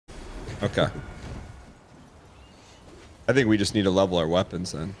Okay. I think we just need to level our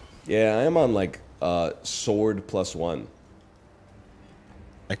weapons then. Yeah, I am on like sword +1.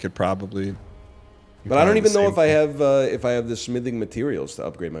 I could probably. But I don't even know if I have the smithing materials to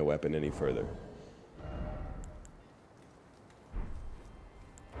upgrade my weapon any further.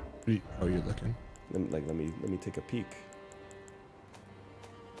 Oh, you're looking. Let me take a peek.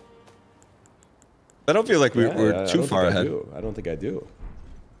 I don't feel like we're too far ahead. I don't think I do.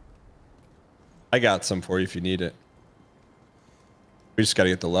 I got some for you if you need it. We just got to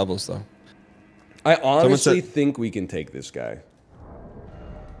get the levels though. I honestly think we can take this guy.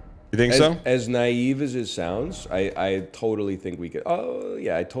 You think so? As naive as it sounds, I totally think we could. Oh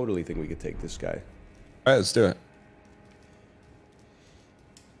yeah, I totally think we could take this guy. All right, let's do it.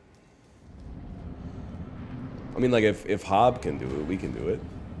 I mean, like if Hob can do it, we can do it.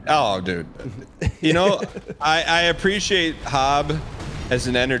 Oh, dude. You know, I appreciate Hob as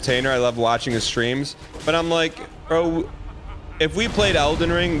an entertainer. I love watching his streams. But I'm like, bro, if we played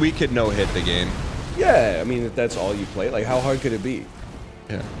Elden Ring, we could no-hit the game. Yeah, I mean, if that's all you play, like, how hard could it be?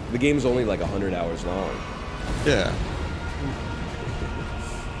 Yeah. The game's only like 100 hours long. Yeah.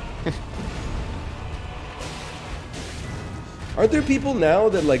 Aren't there people now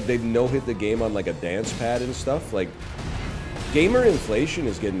that, like, they've no-hit the game on, like, a dance pad and stuff? Like, gamer inflation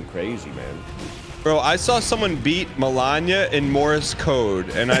is getting crazy, man. Bro, I saw someone beat Melania in Morse code,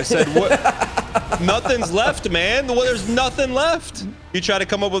 and I said, what? Nothing's left, man. Well, there's nothing left. You try to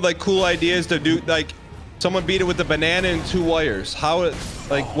come up with, like, cool ideas to do, like, someone beat it with a banana and 2 wires. How,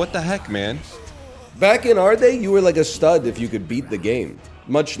 like, what the heck, man? Back in our day, you were, like, a stud if you could beat the game.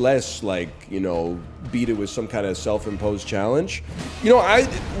 Much less, like, you know, beat it with some kind of self-imposed challenge. You know,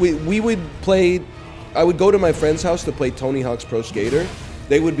 we would play... I would go to my friend's house to play Tony Hawk's Pro Skater.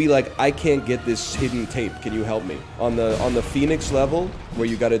 They would be like, I can't get this hidden tape. Can you help me? On the Phoenix level, where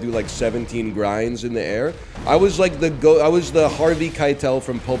you got to do like 17 grinds in the air, I was like I was the Harvey Keitel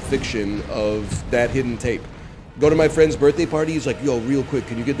from Pulp Fiction of that hidden tape. Go to my friend's birthday party. He's like, yo, real quick,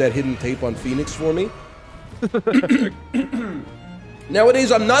 can you get that hidden tape on Phoenix for me?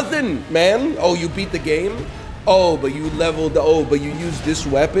 Nowadays, I'm nothing, man. Oh, you beat the game? Oh, but you leveled. Oh, but you used this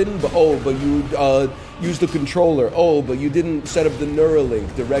weapon. But you used the controller. Oh, but you didn't set up the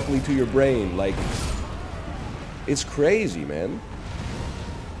Neuralink directly to your brain. Like, it's crazy, man.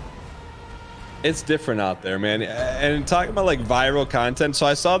 It's different out there, man. And talking about like viral content, so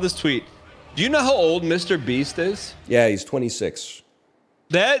I saw this tweet. Do you know how old Mr. Beast is? Yeah, he's 26.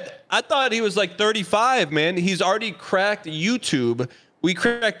 I thought he was like 35, man. He's already cracked YouTube. We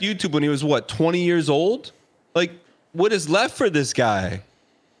cracked YouTube when he was what, 20 years old? Like, what is left for this guy?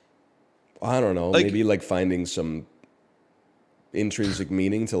 I don't know. Like, maybe like finding some intrinsic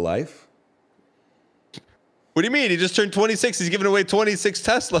meaning to life. What do you mean? He just turned 26. He's giving away 26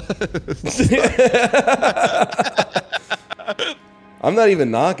 Teslas. I'm not even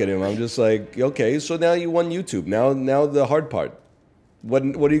knocking him. I'm just like, okay, so now you won YouTube. Now the hard part. What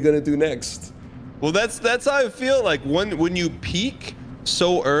are you gonna do next? Well, that's how I feel. Like when you peak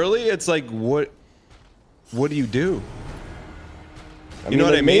so early, it's like what do you do? You know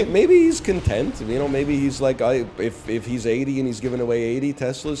what I mean? Maybe he's content. You know, maybe he's like, if he's 80 and he's giving away 80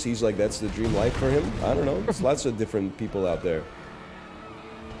 Teslas, he's like, that's the dream life for him. I don't know. There's lots of different people out there.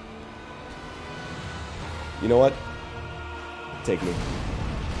 You know what? Take me.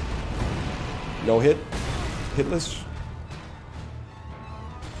 No hit? Hitless?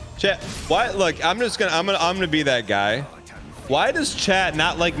 Chat, why? Look, I'm gonna be that guy. Why does chat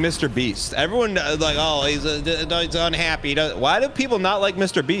not like Mr. Beast? Everyone like, oh, he's unhappy. Why do people not like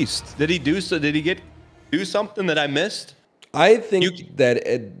Mr. Beast? Did he do something that I missed? I think that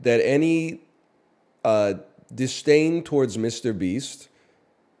any disdain towards Mr. Beast,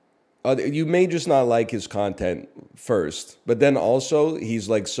 you may just not like his content first, but then also he's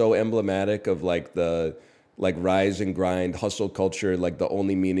like so emblematic of like the rise and grind hustle culture, like the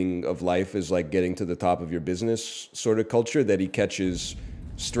only meaning of life is like getting to the top of your business sort of culture, that he catches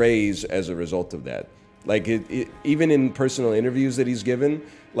strays as a result of that. Like even in personal interviews that he's given,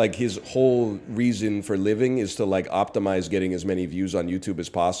 like his whole reason for living is to like optimize getting as many views on YouTube as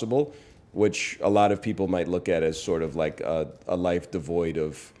possible, which a lot of people might look at as sort of like a life devoid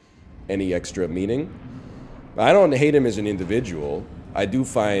of any extra meaning. I don't hate him as an individual. I do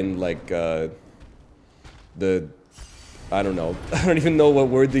find like I don't know. I don't even know what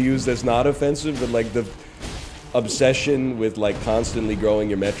word to use that's not offensive, but like the obsession with like constantly growing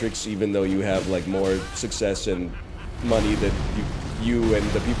your metrics, even though you have like more success and money that you and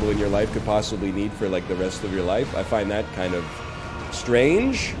the people in your life could possibly need for like the rest of your life. I find that kind of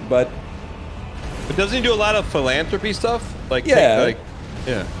strange, but doesn't he do a lot of philanthropy stuff? Like, yeah,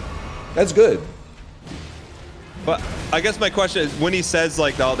 yeah. That's good. But I guess my question is, when he says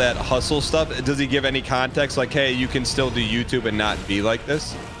like all that hustle stuff, does he give any context? Like, hey, you can still do YouTube and not be like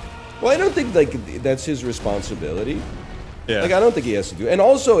this? Well, I don't think like that's his responsibility. Yeah. Like, I don't think he has to do. And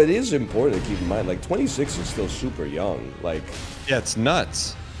also, it is important to keep in mind, like 26 is still super young. Like, yeah, it's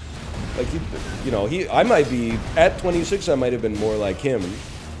nuts. Like, I might be at 26. I might have been more like him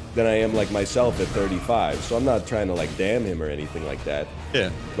than I am like myself at 35. So I'm not trying to like damn him or anything like that.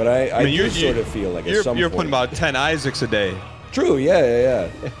 Yeah. But I mean, do sort of feel like at some you're point, putting about 10 Isaacs a day. True. Yeah.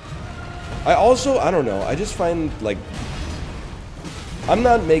 I don't know. I just find like I'm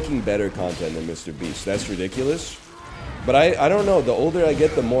not making better content than Mr. Beast. That's ridiculous. But I don't know. The older I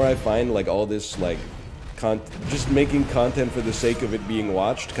get, the more I find like all this like just making content for the sake of it being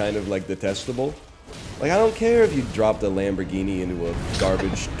watched kind of like detestable. Like, I don't care if you dropped a Lamborghini into a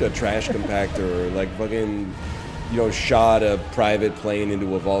trash compactor, or like fucking, shot a private plane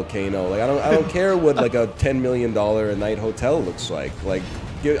into a volcano. Like, I don't care what like a $10 million a night hotel looks like. Like,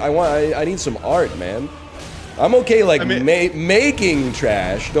 I need some art, man. I'm okay like making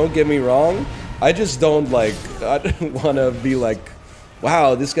trash. Don't get me wrong. I just don't like. I don't want to be like,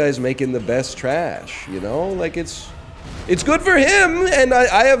 wow, this guy's making the best trash. Like it's good for him, and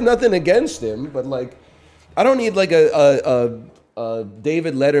I have nothing against him. But like, I don't need like a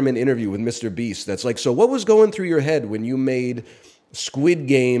David Letterman interview with Mr. Beast. That's like, so what was going through your head when you made Squid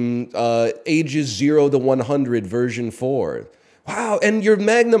Game ages 0 to 100 version 4? Wow, and your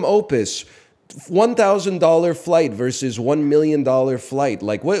magnum opus. $1,000 flight versus $1 million flight.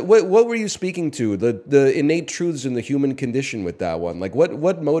 Like, what were you speaking to? The innate truths in the human condition with that one. Like,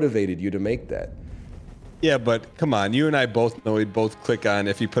 what motivated you to make that? Yeah, but come on, you and I both know we'd both click on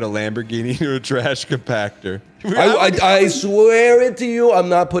if you put a Lamborghini into a trash compactor. I swear it to you, I'm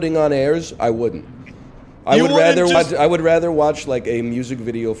not putting on airs. I wouldn't. I would rather watch like a music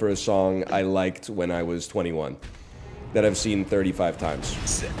video for a song I liked when I was 21. That I've seen 35 times.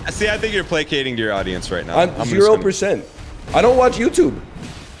 See, I think you're placating to your audience right now. I'm 0%. I don't watch YouTube.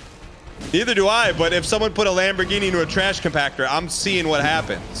 Neither do I, but if someone put a Lamborghini into a trash compactor, I'm seeing what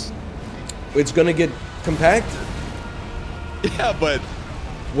happens. It's gonna get compacted. Yeah, but...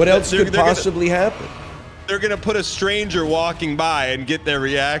 What else could possibly happen? They're gonna put a stranger walking by and get their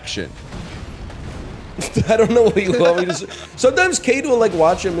reaction. I don't know what you want me to say. Sometimes Kate will like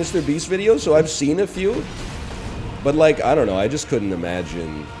watch a Mr. Beast video, so I've seen a few. But like, I don't know, I just couldn't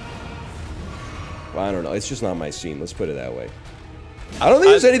imagine. I don't know, it's just not my scene, let's put it that way. I don't think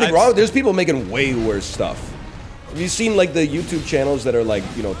there's anything wrong. There's people making way worse stuff. Have you seen like the YouTube channels that are like,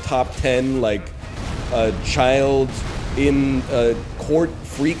 top 10 like child in court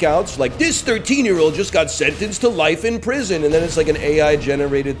freakouts? Like, this 13-year-old just got sentenced to life in prison, and then it's like an AI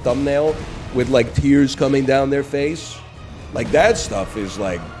generated thumbnail with like tears coming down their face. Like, that stuff is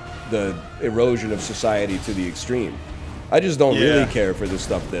like the erosion of society to the extreme. I just don't really care for the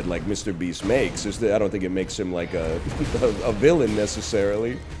stuff that like Mr. Beast makes. I don't think it makes him like a villain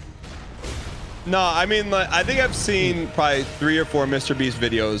necessarily. No, I mean, like, I think I've seen probably 3 or 4 Mr. Beast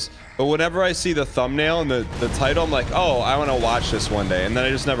videos, but whenever I see the thumbnail and the title, I'm like, oh, I want to watch this one day, and then I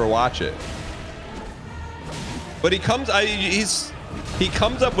just never watch it. But he comes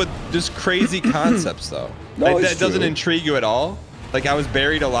up with just crazy concepts though. No, like, it's that doesn't true. intrigue you at all. Like, I was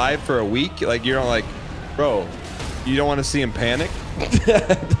buried alive for a week. Like, you're like, bro, you don't want to see him panic?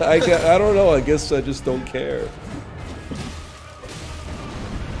 I don't know. I guess I just don't care.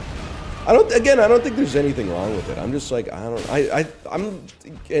 I don't think there's anything wrong with it. I'm just like, I'm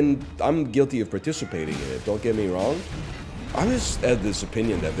guilty of participating in it. Don't get me wrong. I just had this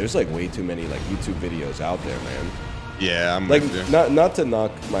opinion that there's like way too many like YouTube videos out there, man. Yeah, I'm like, with you. not to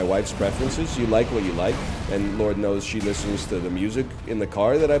knock my wife's preferences. You like what you like, and Lord knows she listens to the music in the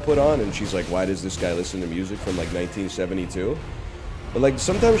car that I put on, and she's like, why does this guy listen to music from like 1972? But like,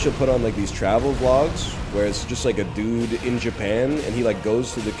 sometimes she'll put on like these travel vlogs where it's just like a dude in Japan, and he like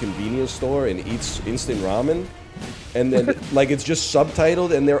goes to the convenience store and eats instant ramen, and then like it's just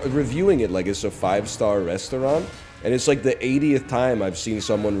subtitled, and they're reviewing it like it's a 5-star restaurant. And it's like the 80th time I've seen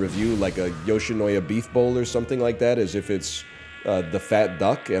someone review like a Yoshinoya beef bowl or something like that as if it's the fat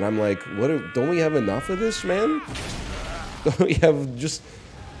duck. And I'm like, don't we have enough of this, man? Don't we have just...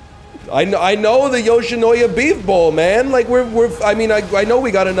 I know the Yoshinoya beef bowl, man. Like, I know we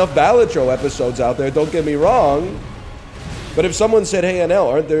got enough Balatro episodes out there, don't get me wrong. But if someone said, hey,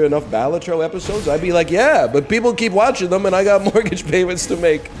 NL, aren't there enough Balatro episodes? I'd be like, yeah, but people keep watching them and I got mortgage payments to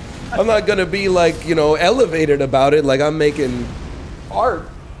make. I'm not gonna be like, elevated about it like I'm making art.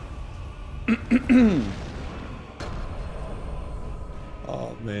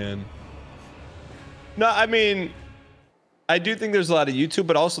 Oh man. No, I mean, I do think there's a lot of YouTube,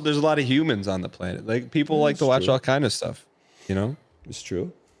 but also there's a lot of humans on the planet. Like people like to watch all kind of stuff, you know? It's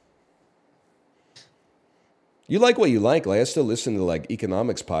true. You like what you like. Like I still listen to like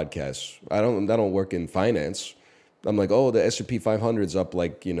economics podcasts. I don't work in finance. I'm like, oh, the S&P 500's up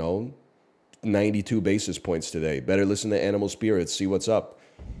like, 92 basis points today. Better listen to Animal Spirits, see what's up.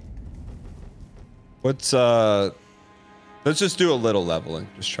 Let's just do a little leveling.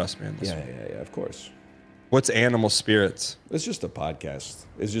 Just trust me on this. Yeah, of course. What's Animal Spirits? It's just a podcast.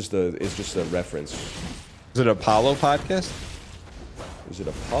 It's just a reference. Is it Apollo podcast? Is it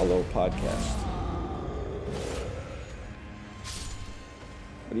Apollo podcast?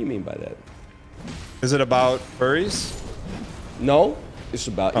 What do you mean by that? Is it about furries? No, it's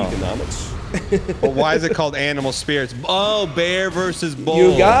about economics. Well, why is it called Animal Spirits? Oh, bear versus bull.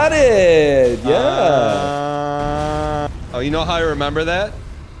 You got it. Yeah. Oh, you know how I remember that?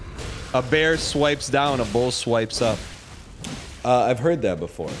 A bear swipes down, a bull swipes up. I've heard that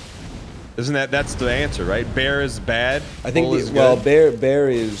before. Isn't that's the answer, right? Bear is bad. I think bull is good. bear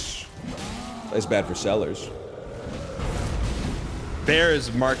is bad for sellers. Bear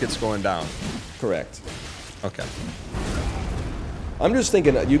is markets going down. Correct. Okay. I'm just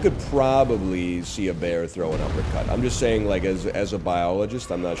thinking you could probably see a bear throw an uppercut. I'm just saying, like, as a biologist,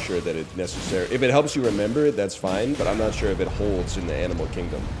 I'm not sure that it necessarily... If it helps you remember it, that's fine, but I'm not sure if it holds in the animal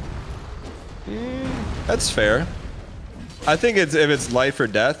kingdom. That's fair. I think if it's life or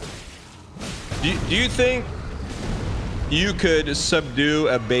death. Do you think you could subdue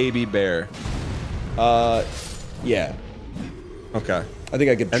a baby bear? Yeah. Okay. I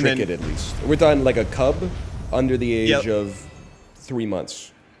think I could trick it at least. We're talking like a cub under the age of 3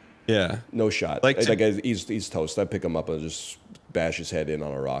 months. Yeah. No shot. Like he's toast. I pick him up and just bash his head in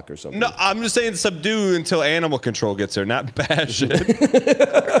on a rock or something. No, I'm just saying subdue until animal control gets there, not bash it.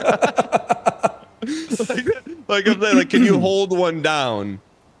 like I'm saying, like, can you hold one down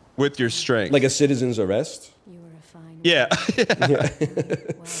with your strength? Like a citizen's arrest? You are a fine Yeah. Yeah.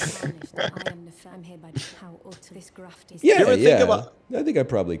 I think I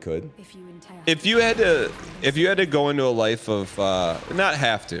probably could. If you had to go into a life of not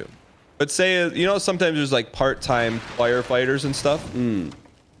have to, but say sometimes there's like part-time firefighters and stuff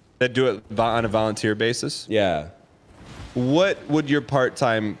that do it on a volunteer basis. Yeah. What would your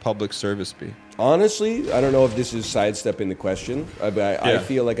part-time public service be? Honestly, I don't know if this is sidestepping the question. I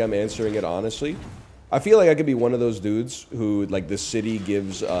feel like I'm answering it honestly. I feel like I could be one of those dudes who like the city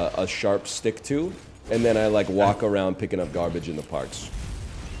gives a sharp stick to, and then I like walk around picking up garbage in the parks.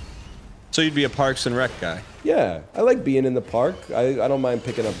 So you'd be a Parks and Rec guy? Yeah, I like being in the park. I don't mind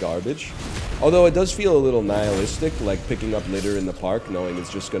picking up garbage. Although it does feel a little nihilistic, like picking up litter in the park, knowing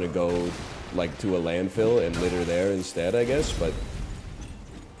it's just gonna go like to a landfill and litter there instead, I guess, but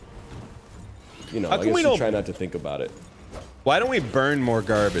I guess you try not to think about it. Why don't we burn more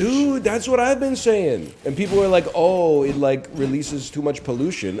garbage? Dude, that's what I've been saying. And people are like, oh, it like releases too much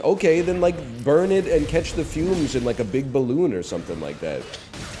pollution. Okay, then like burn it and catch the fumes in like a big balloon or something like that.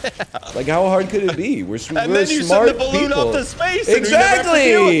 Like how hard could it be? We're smart people. And then you send the balloon up to space.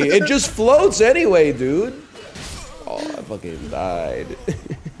 Exactly. It just floats anyway, dude. Oh, I fucking died.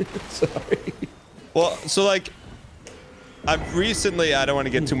 Sorry. Well, so like I've recently, I don't want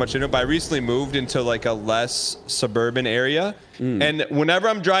to get too much into it, but I recently moved into like a less suburban area. And whenever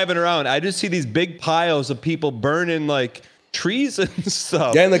I'm driving around, I just see these big piles of people burning like trees and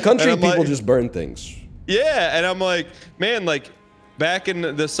stuff. Yeah, in the country, people just burn things. Yeah, and I'm like, man, like back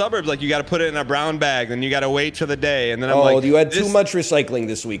in the suburbs, like you got to put it in a brown bag, then you got to wait for the day. And then I'm like, oh, you had too much recycling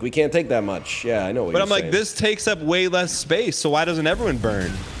this week. We can't take that much. Yeah, I know what you're saying. But I'm like, this takes up way less space, so why doesn't everyone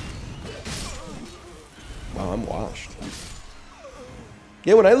burn? Wow, I'm washed.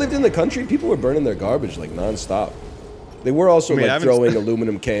 Yeah, when I lived in the country, people were burning their garbage like nonstop. They were also like throwing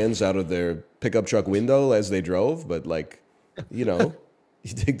aluminum cans out of their pickup truck window as they drove, but like, you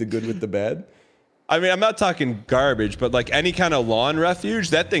take the good with the bad. I mean, I'm not talking garbage, but like any kind of lawn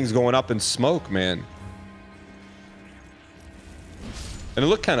refuge, that thing's going up in smoke, man. And it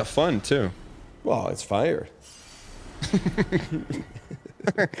looked kind of fun too. Well, it's fire.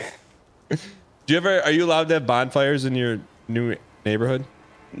 Are you allowed to have bonfires in your new neighborhood?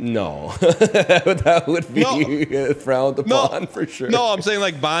 No. that would be frowned upon for sure. No, I'm saying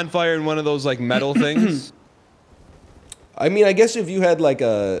like bonfire in one of those like metal things. I mean, I guess if you had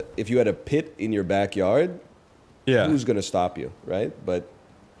a pit in your backyard, yeah, who's gonna stop you, right? But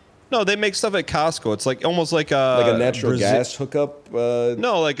no, they make stuff at Costco. It's like almost like a natural gas hookup.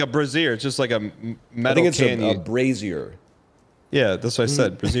 No, like a brazier. It's just like a metal. I think it's a brazier. Yeah, that's what I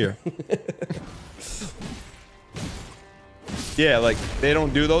said, brazier. Yeah, like they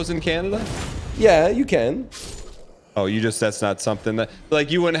don't do those in Canada? Yeah, you can. Oh, that's not something that like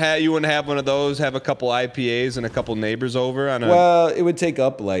you wouldn't have one of those. Have a couple IPAs and a couple neighbors over on a. Well, it would take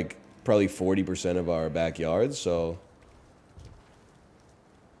up like probably 40% of our backyard, so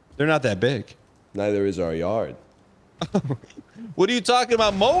They're not that big. neither is our yard. What are you talking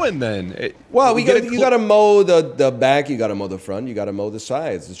about mowing then? Well, you gotta mow the back, you gotta mow the front, you gotta mow the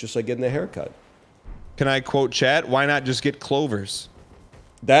sides. It's just like getting a haircut. Can I quote chat? Why not just get clovers?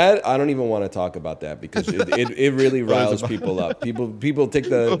 That I don't even want to talk about that because it really riles people up. People take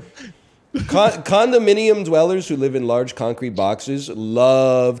the condominium dwellers who live in large concrete boxes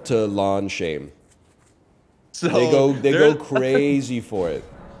love to lawn shame. So They go crazy for it.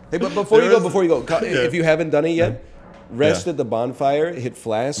 Hey, but before you go, if you haven't done it yet, rest at the bonfire, hit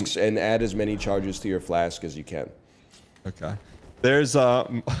flasks, and add as many charges to your flask as you can. Okay. There's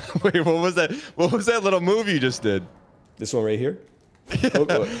wait, what was that? What was that little move you just did? This one right here?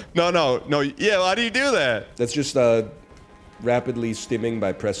 No. Yeah, how do you do that? That's just rapidly stimming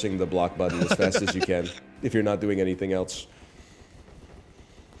by pressing the block button as fast as you can if you're not doing anything else.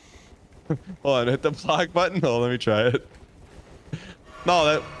 Hold on, hit the block button. Oh, let me try it. No,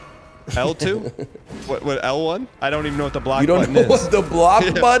 that L2? what L1? I don't even know what the block button is. You don't know what the block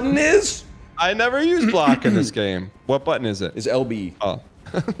button is? I never use block in this game. What button is it? It's LB. Oh.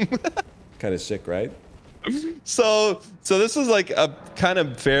 Kind of sick, right? So this is like a kind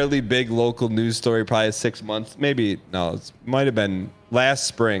of fairly big local news story, probably 6 months, maybe, no, it might have been last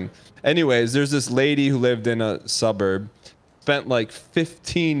spring. Anyways, there's this lady who lived in a suburb, spent like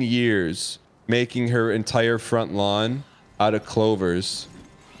 15 years making her entire front lawn out of clovers.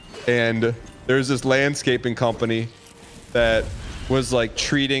 And there's this landscaping company that was like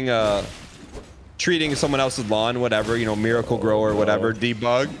treating someone else's lawn, whatever, you know, Miracle Grow or whatever,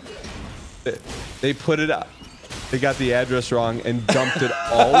 debug. They put it up. They got the address wrong and dumped it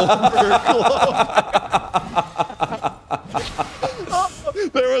all over Clover.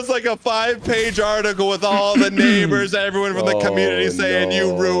 There was like a 5-page article with all the neighbors, everyone from the community saying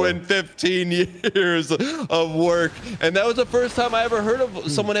you ruined 15 years of work. And that was the first time I ever heard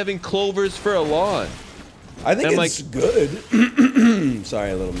of someone having clovers for a lawn. I think it's good.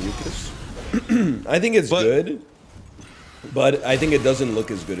 Sorry, a little mucus. I think it's good, but I think it doesn't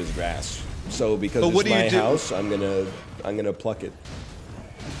look as good as grass. So because it's my house, I'm gonna pluck it.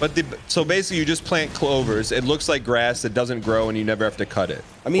 But so basically, you just plant clovers. It looks like grass. It doesn't grow, and you never have to cut it.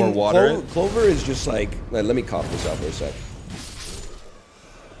 I mean, or water it. Clover is just like. Let me cough this out for a sec.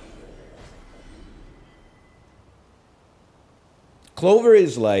 Clover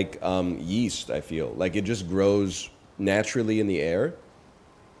is like yeast. I feel like it just grows naturally in the air.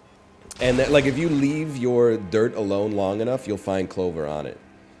 And that, like, if you leave your dirt alone long enough, you'll find clover on it.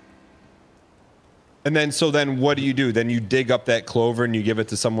 And then what do you do? Then you dig up that clover and you give it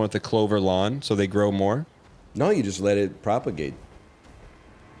to someone with a clover lawn so they grow more? No, you just let it propagate.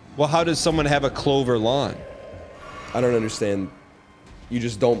 Well, how does someone have a clover lawn? I don't understand. You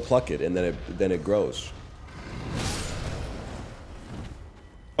just don't pluck it and then it grows.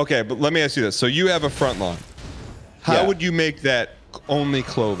 Okay, but let me ask you this. So you have a front lawn. How would you make that only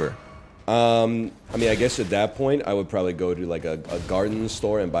clover? I mean, I guess at that point, I would probably go to like a garden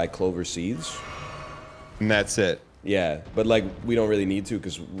store and buy clover seeds. And that's it. Yeah, but like we don't really need to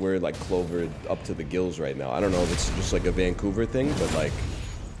because we're like clovered up to the gills right now. I don't know if it's just like a Vancouver thing, but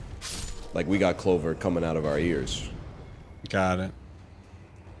like we got clover coming out of our ears. Got it.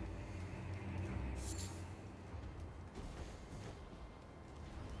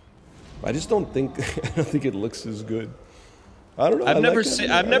 I just don't think it looks as good. I don't know.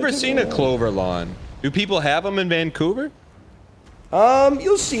 I've never seen a clover lawn. Do people have them in Vancouver?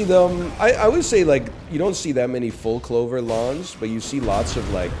 You'll see them. I would say like you don't see that many full clover lawns, but you see lots of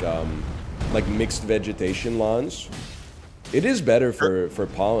like mixed vegetation lawns. It is better for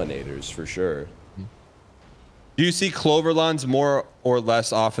pollinators for sure. Do you see clover lawns more or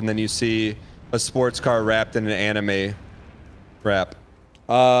less often than you see a sports car wrapped in an anime wrap?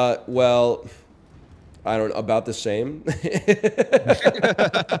 Well, I don't about the same.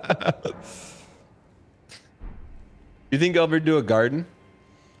 You think I'll ever do a garden?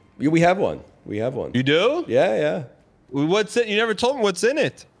 Yeah, we have one. We have one. You do? Yeah, yeah. What's it? You never told me what's in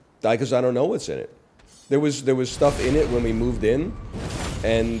it. Because I don't know what's in it. There was stuff in it when we moved in,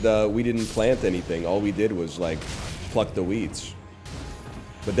 and we didn't plant anything. All we did was like pluck the weeds.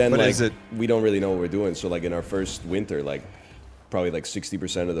 But then we don't really know what we're doing. So like in our first winter, like probably like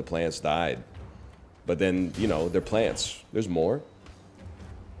 60% of the plants died. But then, you know, they're plants. There's more.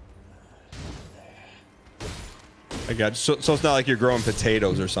 I got you. So it's not like you're growing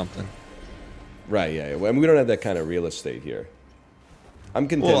potatoes or something. Right, yeah. Well, I mean, we don't have that kind of real estate here. I'm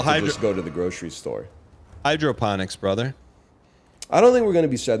content to just go to the grocery store. Hydroponics, brother. I don't think we're going to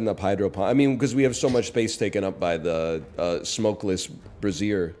be setting up hydroponics. I mean, because we have so much space taken up by the smokeless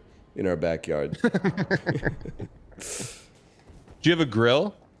brazier in our backyard. Do you have a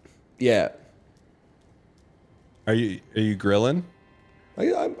grill? Yeah. Are you grilling?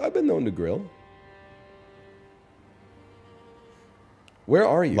 I've been known to grill. Where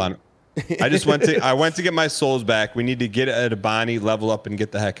are you? Hold on. I went to get my souls back. We need to get at a Bonnie, level up, and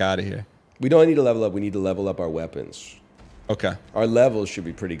get the heck out of here. We don't need to level up. We need to level up our weapons. Okay. Our levels should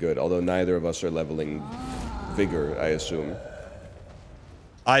be pretty good, although neither of us are leveling vigor, I assume.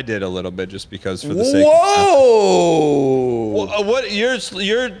 I did a little bit just because for the sake. Whoa! Well, what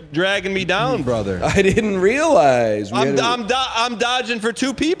you're dragging me down, brother. I didn't realize. I'm dodging for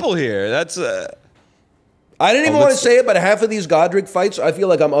 2 people here. That's. I didn't even want to say it, but half of these Godric fights, I feel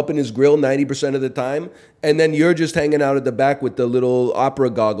like I'm up in his grill 90% of the time, and then you're just hanging out at the back with the little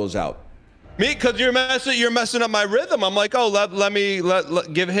opera goggles out. Me, because you're messing up my rhythm. I'm like, oh, let me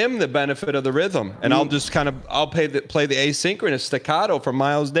give him the benefit of the rhythm, and I'll just play the asynchronous staccato from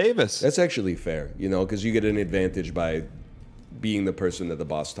Miles Davis. That's actually fair, you know, because you get an advantage by being the person that the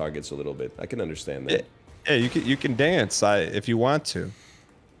boss targets a little bit. I can understand that. Yeah, you can dance if you want to.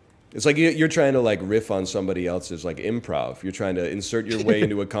 It's like you're trying to like riff on somebody else's like improv. You're trying to insert your way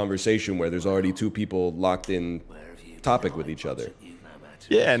into a conversation where there's already 2 people locked in topic with each other.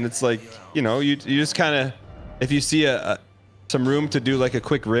 Yeah, and it's like, you know, you just kind of, if you see some room to do like a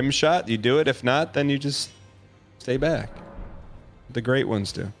quick rim shot, you do it. If not, then you just stay back. The great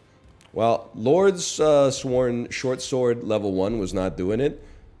ones do. Well, Lord's sworn short sword level 1 was not doing it,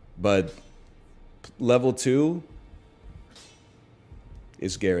 but level 2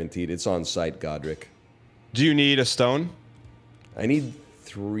 is guaranteed. It's on site, Godric. Do you need a stone? I need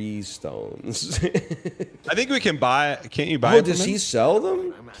 3 stones. I think we can buy. Can't you buy? Oh, does he sell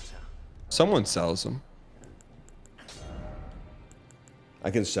them? Someone sells them.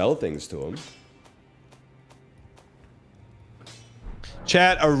 I can sell things to him.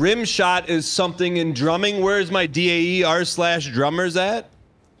 Chat, a rim shot is something in drumming. Where's my DAE r/drummers at?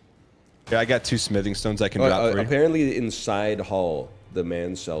 Yeah, I got 2 smithing stones I can drop for you. Apparently inside hall, the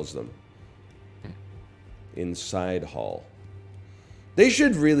man sells them. Inside hall. They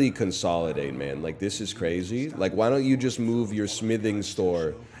should really consolidate, man. Like, this is crazy. Like, why don't you just move your smithing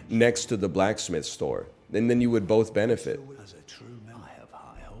store next to the blacksmith store? And then you would both benefit.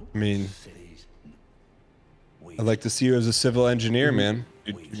 I mean, I'd like to see you as a civil engineer, man.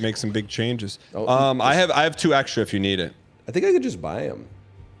 You'd make some big changes. I have 2 extra if you need it. I think I could just buy them.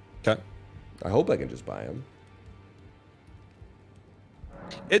 Okay. I hope I can just buy them.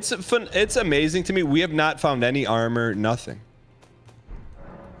 It's fun. It's amazing to me. We have not found any armor. Nothing.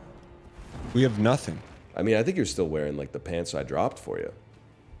 We have nothing. I mean, I think you're still wearing like the pants I dropped for you.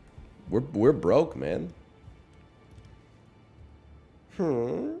 We're broke, man.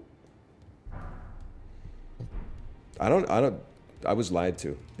 I was lied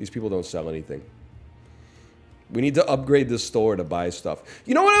to. These people don't sell anything. We need to upgrade the store to buy stuff.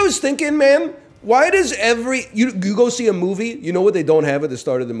 You know what I was thinking, man? Why does you go see a movie, you know what they don't have at the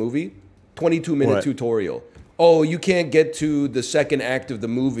start of the movie? 22-minute tutorial. Oh, you can't get to the second act of the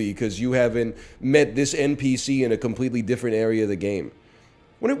movie because you haven't met this NPC in a completely different area of the game.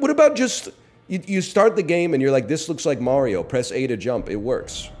 What about just, you start the game and you're like, this looks like Mario, press A to jump, it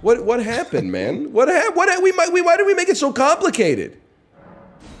works. What happened, man? Why did we make it so complicated?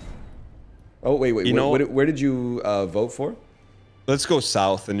 Oh, wait, you know, where did you vote for? Let's go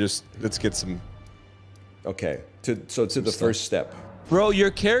south and let's get some. Okay, to the first step. Bro,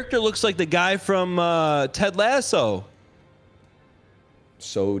 your character looks like the guy from Ted Lasso.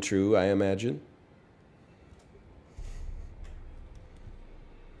 So true, I imagine.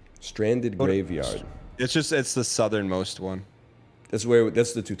 Stranded Graveyard. It's the southernmost one.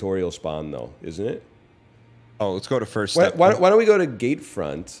 That's the tutorial spawn though, isn't it? Oh, let's go to first step. Why don't we go to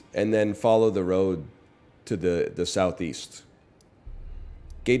Gatefront and then follow the road to the southeast?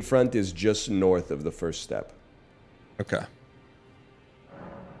 Gatefront is just north of the first step. Okay.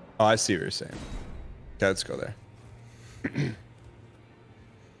 Oh, I see what you're saying. Okay, let's go there.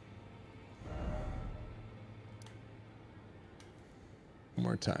 One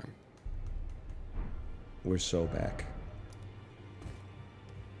more time. We're so back.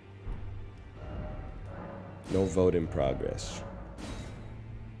 No vote in progress.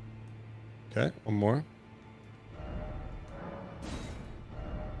 Okay, one more.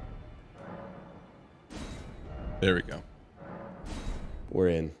 There we go. We're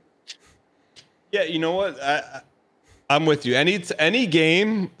in. Yeah, you know what? I'm with you. Any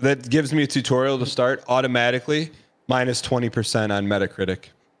game that gives me a tutorial to start automatically minus 20% on Metacritic.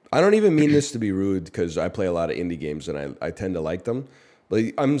 I don't even mean this to be rude because I play a lot of indie games and I tend to like them. But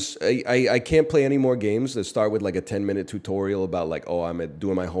I can't play any more games that start with like a 10-minute tutorial about like, oh, I'm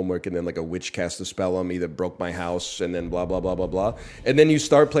doing my homework and then like a witch cast a spell on me that broke my house and then blah, blah, blah, blah, blah. And then you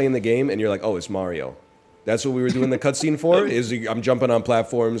start playing the game and you're like, oh, it's Mario. That's what we were doing the cutscene for, is I'm jumping on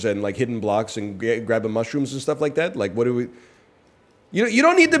platforms and like hitting blocks and grabbing mushrooms and stuff like that. Like, what do we... You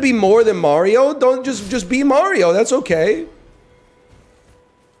don't need to be more than Mario. Don't just be Mario. That's okay.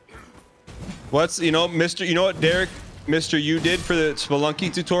 What's, you know, Mr. You know what, Derek, Mr. You did for the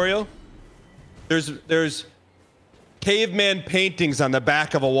Spelunky tutorial? There's caveman paintings on the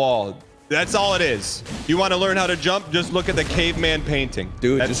back of a wall. That's all it is. You want to learn how to jump? Just look at the caveman painting.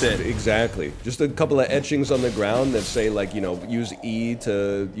 Dude, that's it. Exactly. Just a couple of etchings on the ground that say like, you know, use E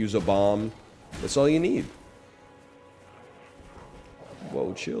to use a bomb. That's all you need.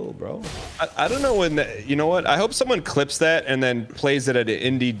 Whoa, chill, bro. I don't know when you know what? I hope someone clips that and then plays it at an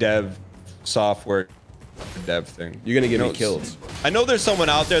indie dev software dev thing. You're gonna get me killed. I know there's someone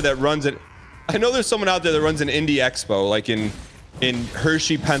out there that runs it. I know there's someone out there that runs an indie expo, like in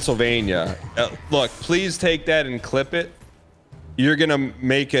Hershey, Pennsylvania. Look, please take that and clip it. You're gonna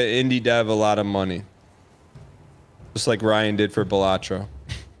make an indie dev a lot of money, just like Ryan did for Balatro.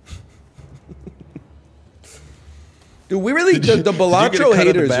 Dude, we really the Balatro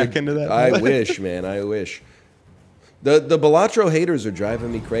haters. Back into that? I wish, man. I wish. The Balatro haters are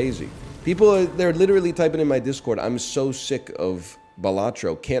driving me crazy. People they're literally typing in my Discord. I'm so sick of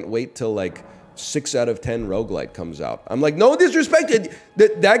Balatro. Can't wait till like 6 out of 10 roguelite comes out. I'm like, no disrespect.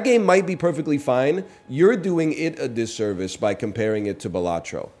 That game might be perfectly fine. You're doing it a disservice by comparing it to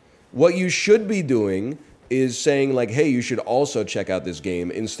Balatro. What you should be doing is saying like, hey, you should also check out this game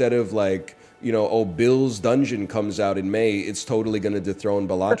instead of like, you know, oh, Bill's Dungeon comes out in May, it's totally going to dethrone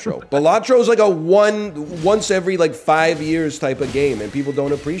Balatro. Balatro's like a once every like 5 years type of game, and people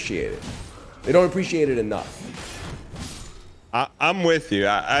don't appreciate it. They don't appreciate it enough. I'm with you,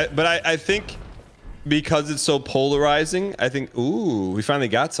 but I think because it's so polarizing, I think, ooh, we finally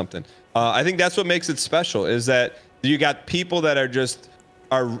got something. I think that's what makes it special, is that you got people that are just,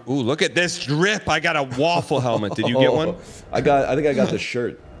 ooh, look at this drip. I got a waffle helmet. Did you get one? I think I got the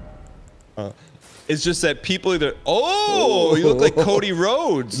shirt. It's just that people either, oh, you look like Cody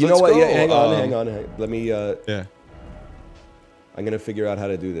Rhodes. You know what? Yeah, hang on. Let me, yeah. I'm going to figure out how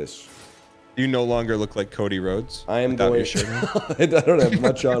to do this. You no longer look like Cody Rhodes. I am going to, I don't have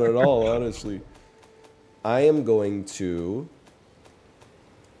much on at all, honestly. I am going to,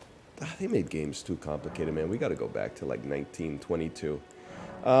 they made games too complicated, man. We got to go back to like 1922.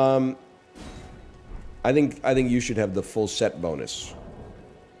 I think you should have the full set bonus.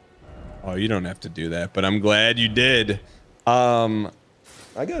 Oh, you don't have to do that, but I'm glad you did. I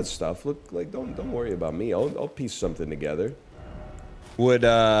got stuff. Look, like don't worry about me. I'll piece something together.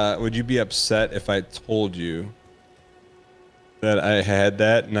 Would you be upset if I told you that I had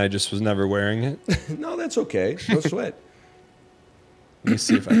that and I just was never wearing it? No, that's okay. No sweat. Let me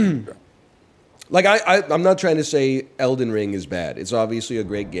see if I can. Like I'm not trying to say Elden Ring is bad. It's obviously a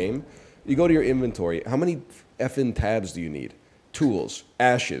great game. You go to your inventory. How many effing tabs do you need? Tools,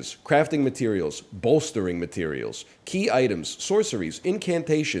 ashes, crafting materials, bolstering materials, key items, sorceries,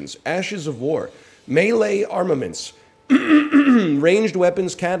 incantations, ashes of war, melee armaments, ranged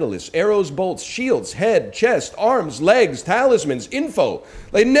weapons, catalysts, arrows, bolts, shields, head, chest, arms, legs, talismans, info.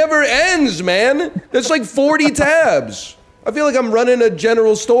 It never ends, man. That's like 40 tabs. I feel like I'm running a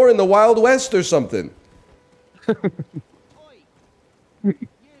general store in the Wild West or something.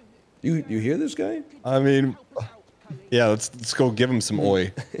 You hear this guy? I mean, yeah, let's go give him some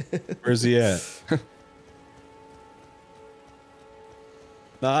oi. Where's he at?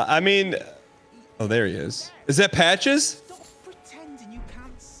 I mean, oh, there he is. Is that Patches? Stop pretending you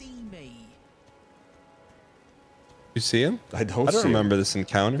can't see me. You see him? I don't remember this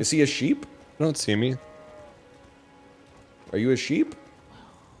encounter. Is he a sheep? I don't see me. Are you a sheep?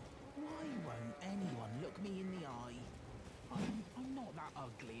 Why won't anyone look me in the eye? I'm not that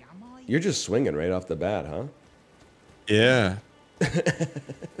ugly, am I? You're just swinging right off the bat, huh? Yeah. Is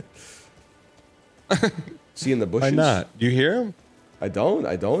he in the bushes? Why not? Do you hear him? I don't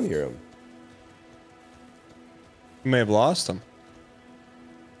hear him. You may have lost him.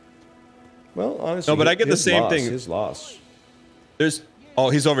 Well, honestly, no, but I get the same loss, thing. His loss. There's, oh,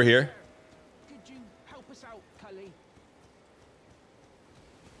 he's over here. Could you help us out, Cully?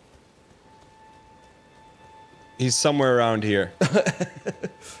 He's somewhere around here.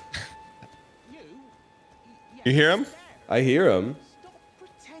 You hear him? I hear him. Stop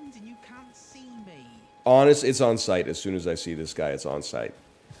pretending you can't see me. Honest, it's on site. As soon as I see this guy, it's on site.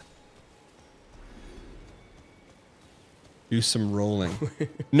 Do some rolling.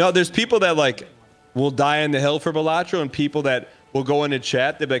 No, there's people that like will die on the hill for Balatro, and people that will go into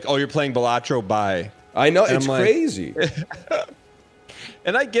chat. They'll be like, "Oh, you're playing Balatro, bye." I know, and it's crazy.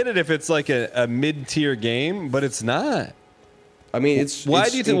 And I get it if it's like a mid-tier game, but it's not. I mean, it's why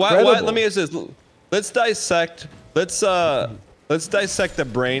it's do you think? Why, let me ask this. Let's dissect. Let's dissect the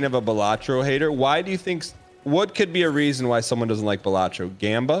brain of a Balatro hater. Why do you think? What could be a reason why someone doesn't like Balatro?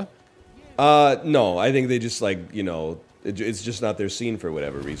 Gamba? No, I think they just like, you know, it's just not their scene for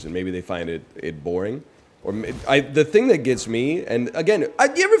whatever reason. Maybe they find it boring. Or the thing that gets me, and again,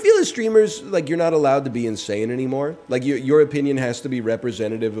 you ever feel as streamers like you're not allowed to be insane anymore? Like your opinion has to be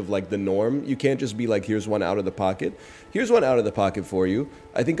representative of like the norm. You can't just be like, here's one out of the pocket. Here's one out of the pocket for you.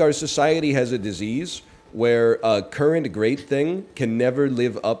 I think our society has a disease where a current great thing can never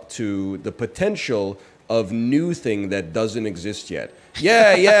live up to the potential of new thing that doesn't exist yet.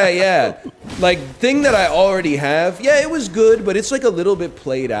 Yeah. Like, thing that I already have, yeah, it was good, but it's like a little bit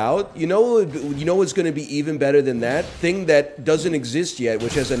played out. You know what's going to be even better than that? Thing that doesn't exist yet,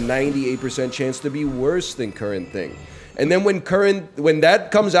 which has a 98% chance to be worse than current thing. And then when that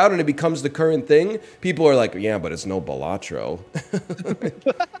comes out and it becomes the current thing, people are like, yeah, but it's no Balatro.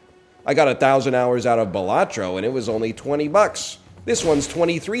 I got 1,000 hours out of Balatro and it was only $20. This one's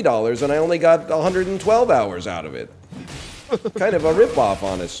 $23 and I only got 112 hours out of it. Kind of a ripoff,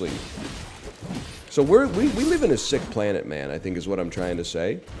 honestly. So we live in a sick planet, man, I think is what I'm trying to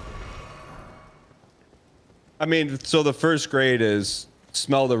say. I mean, so the first grade is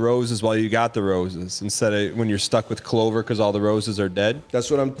smell the roses while you got the roses, instead of when you're stuck with clover because all the roses are dead.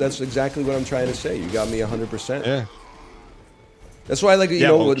 That's exactly what I'm trying to say. You got me 100%. Yeah. That's why, like, you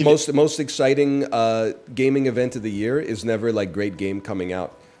know, what most exciting gaming event of the year is never like great game coming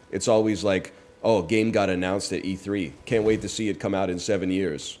out. It's always like, oh, game got announced at E3. Can't wait to see it come out in 7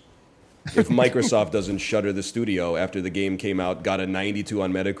 years. If Microsoft doesn't shutter the studio after the game came out, got a 92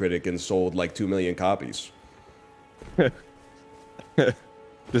 on Metacritic, and sold like 2 million copies.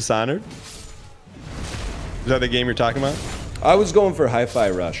 Dishonored? Is that the game you're talking about? I was going for Hi-Fi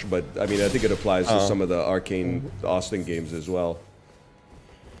Rush, but I mean, I think it applies to some of the Arcane Austin games as well.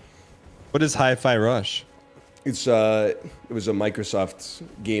 What is Hi-Fi Rush? It was a Microsoft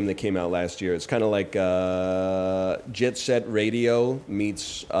game that came out last year. It's kind of like Jet Set Radio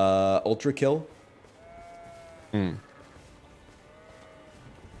meets Ultra Kill.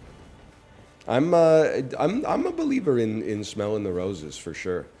 I'm a believer in smelling the roses for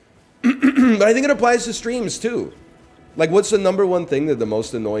sure. But I think it applies to streams too. Like, what's the #1 thing that the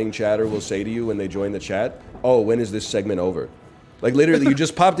most annoying chatter will say to you when they join the chat? Oh, when is this segment over? Like, literally, you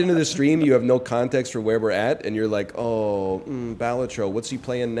just popped into the stream, you have no context for where we're at, and you're like, oh, Balatro, what's he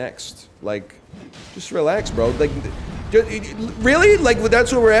playing next? Like, just relax, bro. Like, really? Like,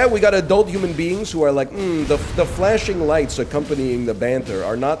 that's where we're at? We got adult human beings who are like, the flashing lights accompanying the banter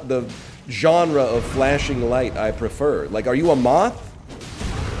are not the genre of flashing light I prefer. Like, are you a moth?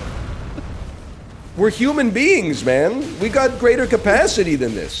 We're human beings, man. We got greater capacity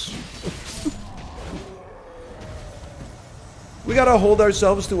than this. We gotta hold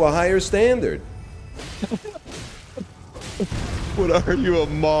ourselves to a higher standard. What are you, a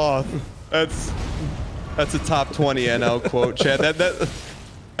moth? That's a top 20 NL quote, Chad.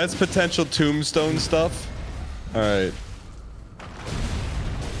 That's potential tombstone stuff. All right.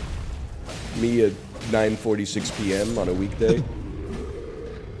 Me at 9:46 p.m. on a weekday.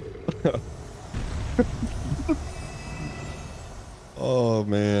 Oh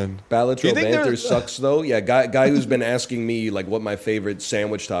man, Balatro banter sucks though. Yeah, guy who's been asking me like what my favorite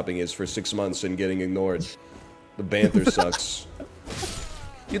sandwich topping is for 6 months and getting ignored. The banter sucks.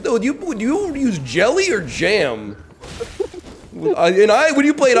 Do you use jelly or jam? When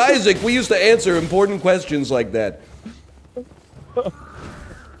you played Isaac, we used to answer important questions like that.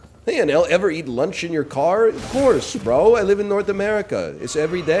 Hey, Anel, ever eat lunch in your car? Of course, bro. I live in North America. It's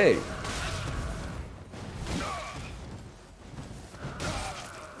every day.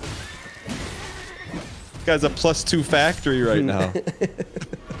 Guy's a +2 factory right now.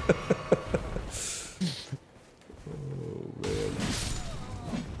 Oh, man.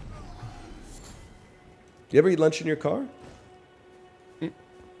 You ever eat lunch in your car?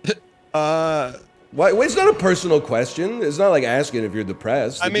 Why? It's not a personal question. It's not like asking if you're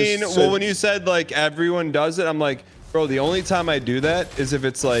depressed. I mean, well, when you said like everyone does it, I'm like, bro, the only time I do that is if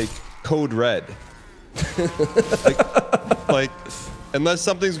it's like code red. like unless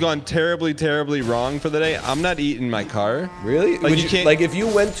something's gone terribly, terribly wrong for the day, I'm not eating my car. Really? Like, you can't... like if you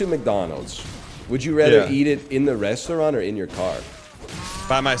went to McDonald's, would you rather eat it in the restaurant or in your car?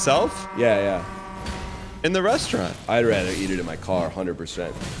 By myself? Yeah. In the restaurant. I'd rather eat it in my car,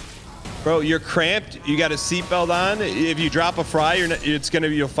 100%. Bro, you're cramped. You got a seatbelt on. If you drop a fry,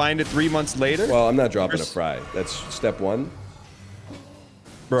 you'll find it 3 months later. Well, I'm not dropping a fry. That's step one.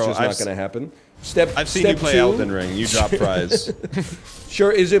 Bro, it's just not going to happen. I've seen you play Elden Ring. You drop fries.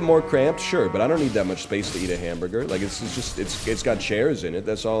 Sure, is it more cramped? Sure, but I don't need that much space to eat a hamburger. Like it's got chairs in it.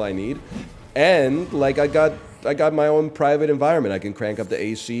 That's all I need. And like I got my own private environment. I can crank up the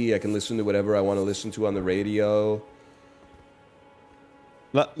AC. I can listen to whatever I want to listen to on the radio.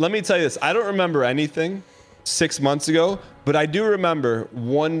 Let me tell you this. I don't remember anything 6 months ago, but I do remember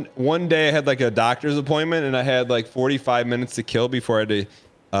one day I had like a doctor's appointment and I had like 45 minutes to kill before I had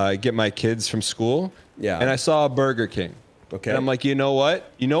to get my kids from school. Yeah. And I saw a Burger King. Okay. And I'm like, you know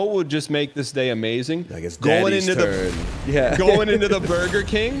what? You know what would just make this day amazing? I guess going Daddy's into turn. going into the Burger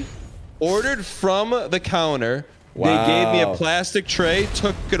King, ordered from the counter. Wow. They gave me a plastic tray,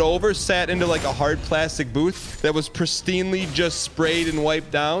 took it over, sat into like a hard plastic booth that was pristinely just sprayed and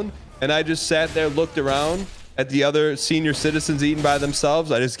wiped down. And I just sat there, looked around at the other senior citizens eating by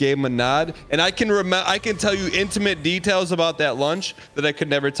themselves. I just gave them a nod. And I can tell you intimate details about that lunch that I could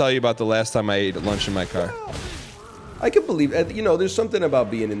never tell you about the last time I ate lunch in my car. I can believe, you know, there's something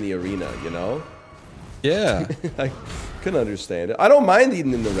about being in the arena, you know? Yeah. I can understand it. I don't mind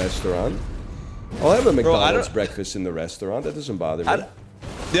eating in the restaurant. I'll have a McDonald's breakfast in the restaurant. That doesn't bother me.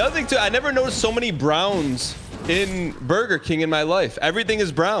 The other thing, too, I never noticed so many browns in Burger King in my life. Everything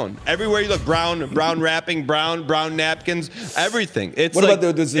is brown. Everywhere you look, brown wrapping, brown napkins, everything. It's what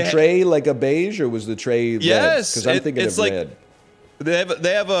about was the tray like a beige or was the tray red? Yes. Because I'm thinking of red.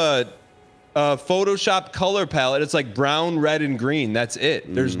 They have a Photoshop color palette. It's like brown, red, and green. That's it.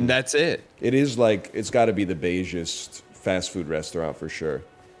 That's it. It is like, it's got to be the beigest fast food restaurant for sure.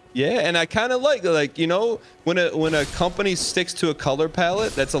 Yeah, and I kind of like, you know, when a company sticks to a color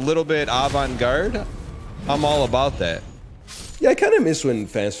palette that's a little bit avant-garde, I'm all about that. Yeah, I kind of miss when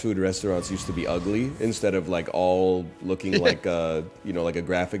fast food restaurants used to be ugly instead of like all looking like a, you know, like a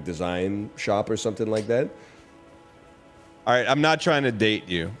graphic design shop or something like that. All right, I'm not trying to date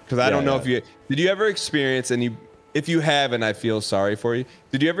you because I don't know if did you ever experience, and if you haven't, I feel sorry for you.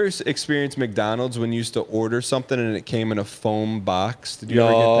 Did you ever experience McDonald's when you used to order something and it came in a foam box? Did you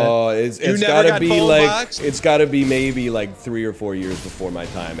ever get that? It's gotta be like it's gotta be maybe like 3 or 4 years before my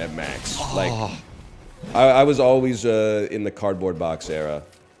time at Max. Like, I was always in the cardboard box era.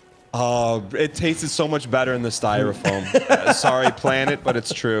 Oh, it tasted so much better in the styrofoam. Sorry, Planet, but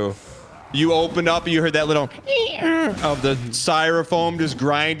it's true. You opened up and you heard that little of the styrofoam just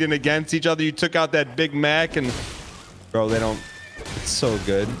grinding against each other. You took out that Big Mac and, bro, they don't. It's so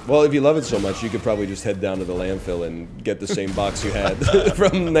good. Well, if you love it so much, you could probably just head down to the landfill and get the same box you had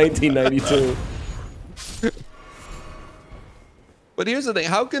from 1992. But here's the thing: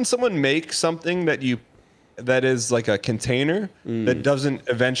 how can someone make something that is like a container that doesn't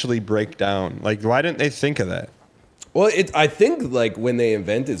eventually break down? Like, why didn't they think of that? Well, I think like when they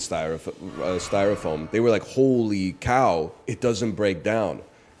invented styrofoam, they were like, "Holy cow, it doesn't break down,"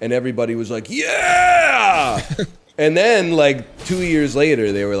 and everybody was like, "Yeah!" And then like 2 years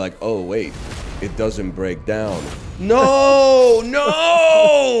later, they were like, "Oh wait, it doesn't break down." No,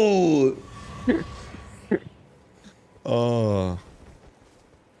 no. Oh.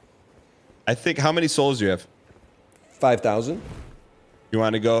 I think, how many souls do you have? 5,000. You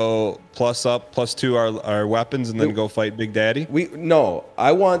want to go plus up, plus 2 our weapons, and then go fight Big Daddy? No,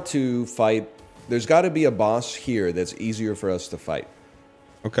 I want to fight. There's got to be a boss here that's easier for us to fight.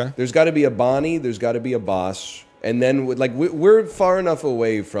 Okay. There's got to be a Bonnie. There's got to be a boss. And then, like, we're far enough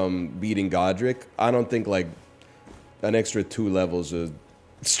away from beating Godric. I don't think, like, an extra 2 levels of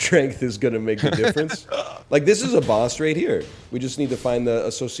strength is going to make a difference. Like, this is a boss right here. We just need to find the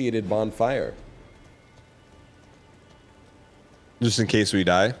associated bonfire. Just in case we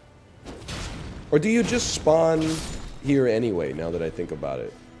die? Or do you just spawn here anyway, now that I think about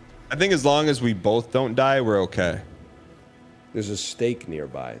it? I think as long as we both don't die, we're okay. There's a stake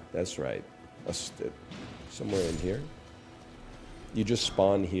nearby. That's right. Somewhere in here. You just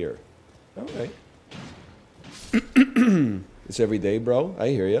spawn here. All right. It's every day, bro. I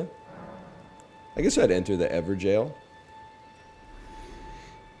hear you. I guess I'd enter the Ever Jail.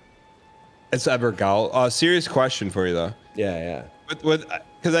 It's Evergal. Serious question for you, though. Yeah.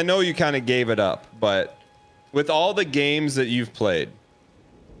 Because I know you kind of gave it up, but with all the games that you've played,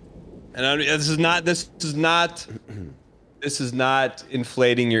 and this is not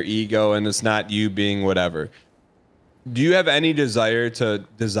inflating your ego, and it's not you being whatever. Do you have any desire to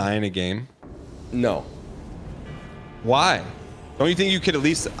design a game? No. Why? Don't you think you could at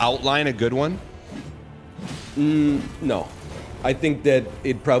least outline a good one? No. I think that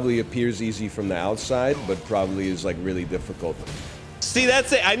it probably appears easy from the outside, but probably is like really difficult. See,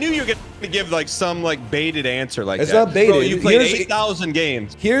 that's it. I knew you were gonna give like some like baited answer like It's that. not baited. Bro, you played Here's- 8,000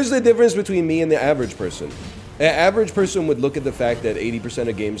 games. Here's the difference between me and the average person. An average person would look at the fact that 80%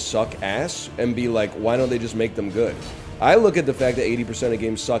 of games suck ass and be like, why don't they just make them good? I look at the fact that 80% of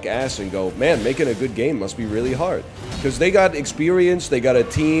games suck ass and go, man, making a good game must be really hard. Because they got experience, they got a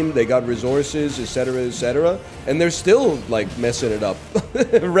team, they got resources, etc., and they're still like messing it up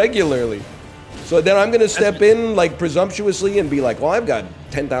regularly. So then I'm gonna step in like presumptuously and be like, well, I've got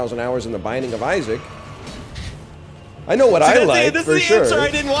 10,000 hours in the Binding of Isaac. I know what I like, this for is the sure. answer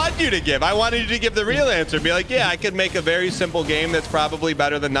I didn't want you to give. I wanted you to give the real answer. Be like, yeah, I could make a very simple game that's probably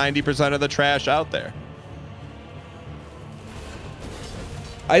better than 90% of the trash out there.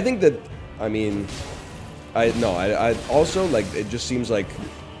 I think that, I mean, I also, like, it just seems like,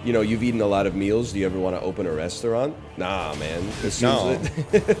 you know, you've eaten a lot of meals. Do you ever want to open a restaurant? Nah, man. It seems, No.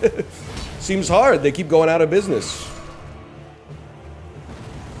 seems hard. They keep going out of business.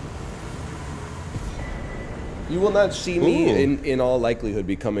 You will not see me, in all likelihood,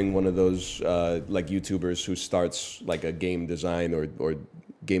 becoming one of those, like, YouTubers who starts, like, a game design or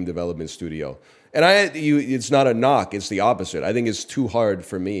game development studio. And it's not a knock, it's the opposite. I think it's too hard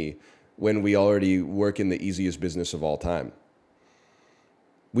for me when we already work in the easiest business of all time.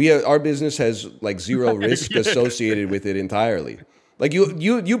 Our business has like zero risk associated with it entirely. Like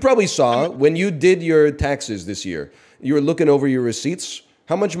you probably saw when you did your taxes this year, you were looking over your receipts.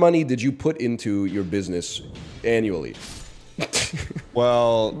 How much money did you put into your business annually?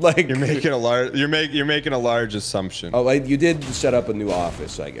 Well, Like- you're making a large you're making a large assumption. Oh, you did set up a new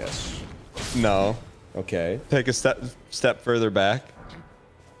office, I guess. No. Okay. Take a step further back.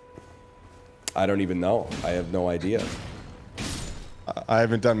 I don't even know. I have no idea. I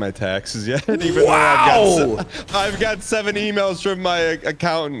haven't done my taxes yet. Even Wow! though I've got 7 emails from my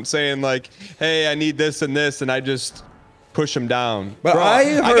accountant saying like, "Hey, I need this and this," and I just push them down. But Bro, I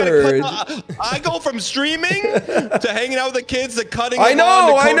heard- I go from streaming to hanging out with the kids to cutting I them know, on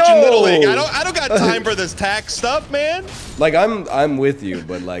to I coaching Little know. League. I don't got time for this tax stuff, man. Like I'm with you,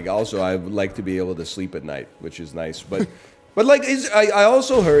 but like also I would like to be able to sleep at night, which is nice. But like I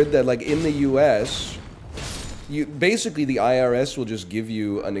also heard that like in the U.S. basically the IRS will just give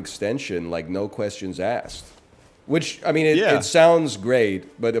you an extension like no questions asked. Which I mean it sounds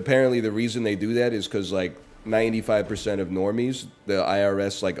great, but apparently the reason they do that is because like 95% of normies, the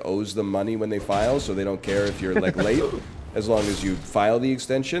IRS like owes them money when they file, so they don't care if you're like late as long as you file the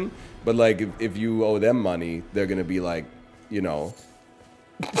extension. But like if you owe them money, they're gonna be like, you know,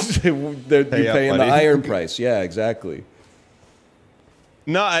 you're paying the iron price. Yeah, exactly.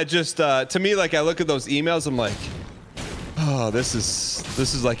 No, I just to me like I look at those emails, I'm like, oh, this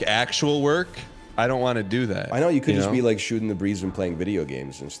is like actual work. I don't want to do that. I know you could just be like shooting the breeze and playing video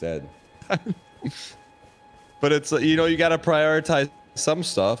games instead. But it's you know, you got to prioritize some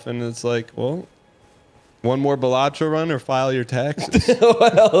stuff, and it's like, well, one more Balatro run or file your taxes.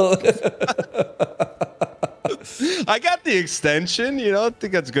 Well, I got the extension, you know. I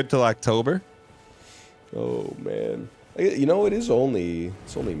think that's good till October. oh man, you know it's only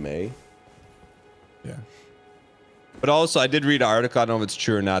May. Yeah. But also, I did read an article. I don't know if it's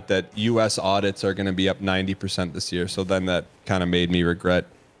true or not that U.S. audits are going to be up 90% this year. So then that kind of made me regret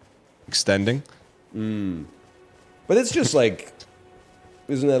extending. But it's just like,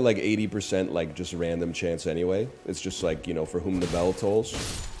 isn't that like 80% like just random chance anyway? It's just like, you know, for whom the bell tolls.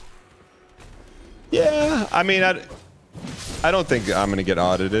 Yeah, I mean, I don't think I'm going to get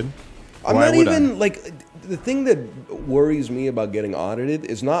audited. I'm Why not would even like the thing that worries me about getting audited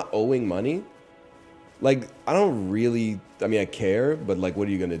is not owing money. Like I don't really, I mean I care, but like what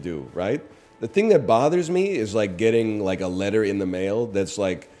are you gonna do, right? The thing that bothers me is like getting like a letter in the mail that's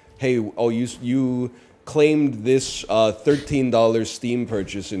like, hey, oh you claimed this $13 Steam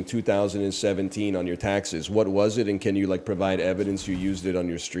purchase in 2017 on your taxes. What was it, and can you like provide evidence you used it on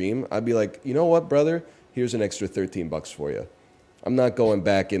your stream? I'd be like, you know what, brother? Here's an extra 13 bucks for you. I'm not going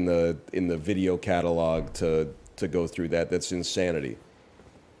back in the video catalog to go through that. That's insanity.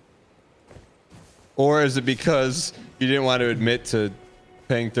 Or is it because you didn't want to admit to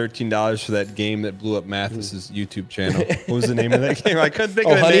paying $13 for that game that blew up Mathis's YouTube channel? What was the name of that game? I couldn't think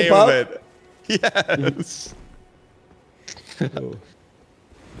of the Honey name Pop? of it. Yes. Oh.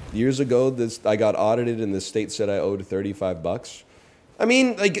 Years ago, I got audited and the state said I owed 35 bucks. I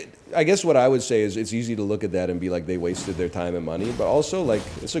mean, like, I guess what I would say is it's easy to look at that and be like they wasted their time and money, but also like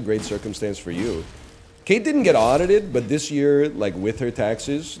it's a great circumstance for you. Kate didn't get audited, but this year, like with her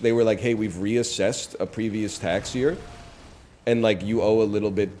taxes, they were like, hey, we've reassessed a previous tax year and like you owe a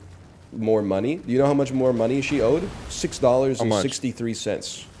little bit more money. Do you know how much more money she owed?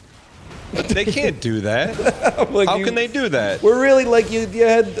 $6.63. They can't do that. Like, How can they do that? We're really like you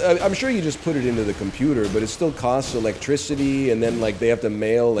had. I'm sure you just put it into the computer, but it still costs electricity, and then like they have to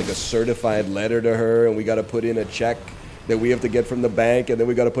mail like a certified letter to her, and we got to put in a check that we have to get from the bank, and then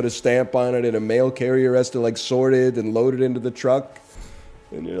we got to put a stamp on it, and a mail carrier has to like sort it and load it into the truck,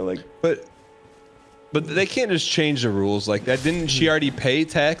 and you're like, But they can't just change the rules like that. Didn't she already pay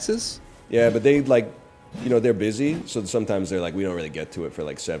taxes? yeah, but they like, you know, they're busy, so sometimes they're like, we don't really get to it for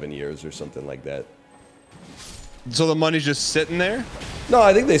like 7 years or something like that. So the money's just sitting there? No,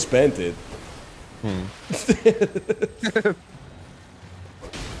 I think they spent it.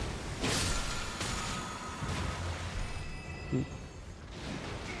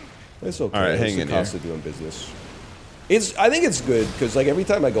 It's okay. All right, hang it's the in cost here. of doing business. I think it's good because like every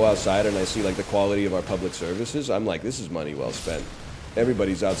time I go outside and I see like the quality of our public services, I'm like, this is money well spent.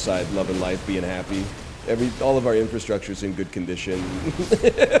 Everybody's outside loving life, being happy. All of our infrastructure's in good condition.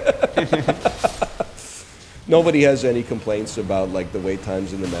 Nobody has any complaints about like the wait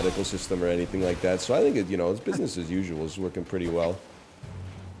times in the medical system or anything like that. So I think it's business as usual. It's working pretty well.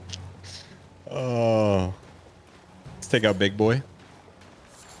 Oh. Let's take out Big Boy.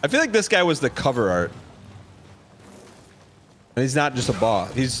 I feel like this guy was the cover art. And he's not just a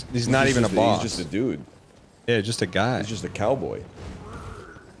boss. He's not even a boss. He's just a dude. Yeah, just a guy. He's just a cowboy.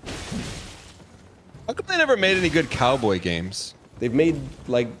 How come they never made any good cowboy games? They've made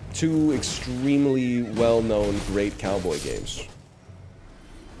like 2 extremely well-known great cowboy games.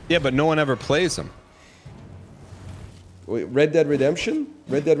 Yeah, but no one ever plays them. Wait, Red Dead Redemption?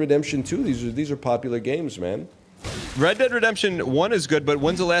 Red Dead Redemption 2? These are popular games, man. Red Dead Redemption 1 is good, but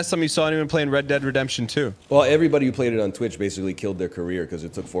when's the last time you saw anyone playing Red Dead Redemption 2? Well, everybody who played it on Twitch basically killed their career because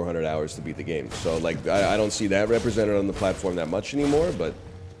it took 400 hours to beat the game. So, like, I don't see that represented on the platform that much anymore, but,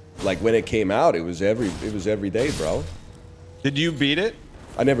 like, when it came out, it was every day, bro. Did you beat it?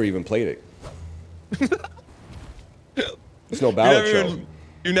 I never even played it. There's no battle show.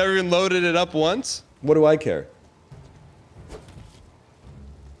 You never even loaded it up once? What do I care?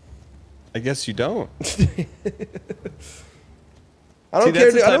 I guess you don't. I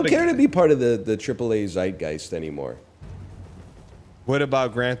don't care to be part of the AAA zeitgeist anymore. What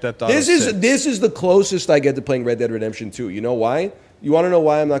about Grand Theft Auto This 6? is the closest I get to playing Red Dead Redemption 2. You know why? You want to know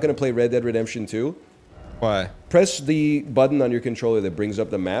why I'm not going to play Red Dead Redemption 2? Why? Press the button on your controller that brings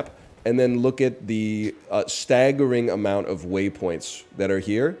up the map, and then look at the staggering amount of waypoints that are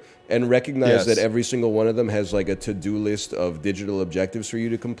here, and recognize that every single one of them has like a to-do list of digital objectives for you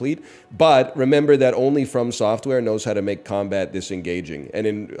to complete. But remember that only From Software knows how to make combat disengaging. And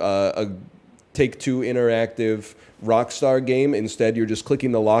in a Take-Two interactive Rockstar game, instead you're just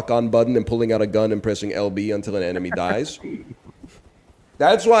clicking the lock-on button and pulling out a gun and pressing LB until an enemy dies.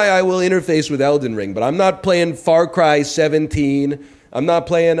 That's why I will interface with Elden Ring, but I'm not playing Far Cry 17. I'm not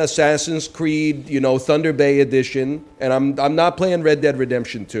playing Assassin's Creed, Thunder Bay Edition, and I'm not playing Red Dead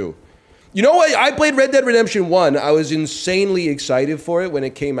Redemption 2. You know what? I played Red Dead Redemption 1. I was insanely excited for it when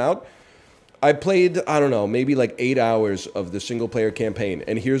it came out. I played, I don't know, maybe like 8 hours of the single-player campaign,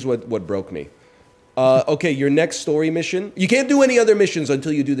 and here's what broke me. Okay, your next story mission. You can't do any other missions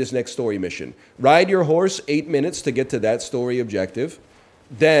until you do this next story mission. Ride your horse 8 minutes to get to that story objective.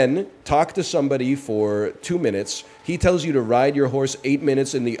 Then talk to somebody for 2 minutes. He tells you to ride your horse 8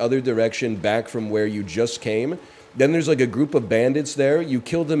 minutes in the other direction back from where you just came. Then there's like a group of bandits there. You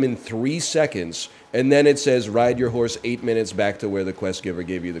kill them in 3 seconds. And then it says ride your horse 8 minutes back to where the quest giver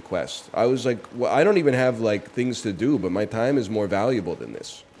gave you the quest. I was like, well, I don't even have like things to do, but my time is more valuable than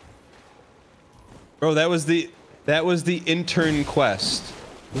this. Bro, that was the intern quest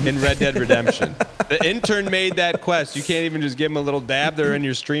in Red Dead Redemption. The intern made that quest. You can't even just give him a little dab. They're in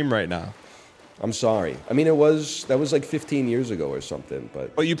your stream right now. I'm sorry. I mean, that was like 15 years ago or something,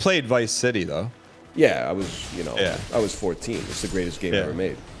 but... Well, you played Vice City, though. Yeah, I was, I was 14. It's the greatest game ever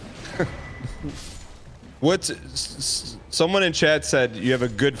made. Someone in chat said you have a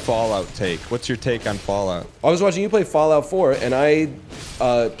good Fallout take. What's your take on Fallout? I was watching you play Fallout 4, and I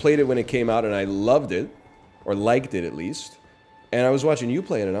played it when it came out, and I loved it, or liked it at least. And I was watching you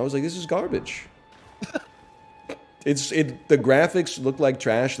play it, and I was like, this is garbage. The graphics look like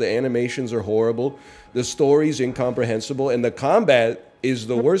trash, the animations are horrible, the story's incomprehensible, and the combat is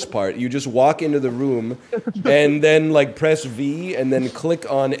the worst part. You just walk into the room and then like press V and then click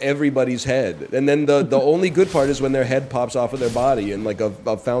on everybody's head. And then the only good part is when their head pops off of their body and like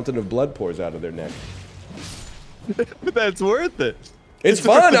a fountain of blood pours out of their neck. But that's worth it. It's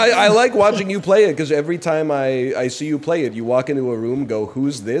fun. I like watching you play it because every time I see you play it, you walk into a room, go,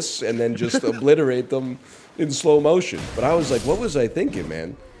 who's this? And then just obliterate them in slow motion. But I was like, what was I thinking,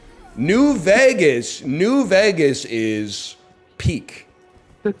 man? New Vegas is peak.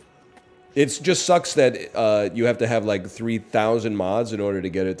 It just sucks that you have to have like 3,000 mods in order to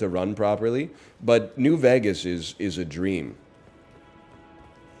get it to run properly. But New Vegas is a dream.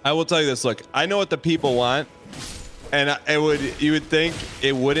 I will tell you this. Look, I know what the people want, and you would think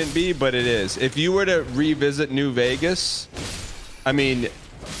it wouldn't be, but it is. If you were to revisit New Vegas, I mean,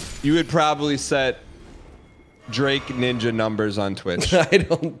 you would probably set Drake Ninja numbers on Twitch. I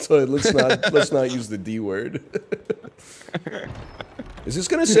don't. Let's not use the D word. Is this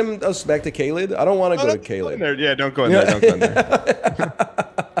gonna send us back to Kaled? I don't want to go to Kaled. Yeah, don't go in there. Don't go in there.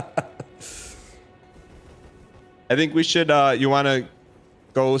 I think we should. You want to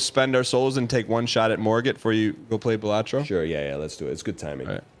go spend our souls and take one shot at Morgat before you go play Balatro? Sure. Yeah. Let's do it. It's good timing.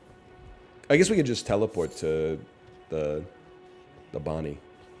 All right. I guess we could just teleport to the Bonnie.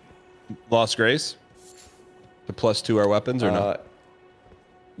 Lost Grace. To +2 our weapons or no?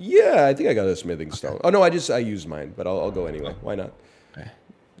 Yeah, I think I got a smithing stone. Oh no, I used mine, but I'll go anyway. Why not? Okay.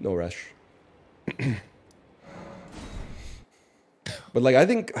 No rush. But like, I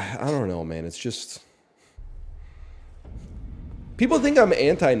don't know, man. It's just people think I'm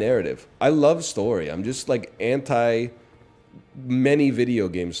anti-narrative. I love story. I'm just like anti many video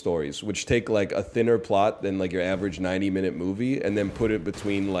game stories, which take like a thinner plot than like your average 90-minute movie, and then put it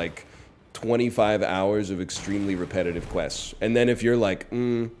between like 25 hours of extremely repetitive quests. And then if you're like,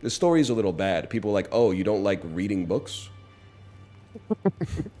 the story's a little bad, people are like, oh, you don't like reading books?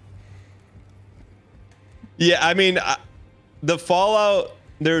 Yeah, I mean, the Fallout,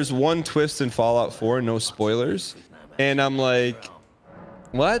 there's one twist in Fallout 4, no spoilers. And I'm like,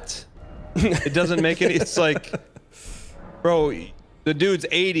 what? It doesn't make any, it's like, bro, the dude's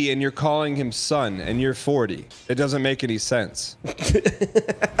 80 and you're calling him son and you're 40. It doesn't make any sense.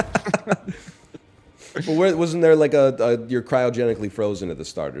 Well, wasn't there like you're cryogenically frozen at the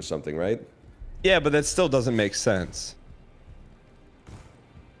start or something, right? Yeah, but that still doesn't make sense.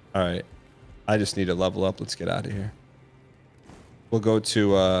 All right. I just need to level up. Let's get out of here. We'll go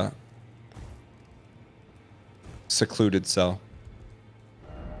to secluded cell.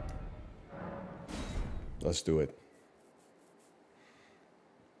 Let's do it.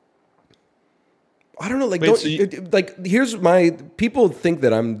 I don't know, like, Wait, like, here's my... People think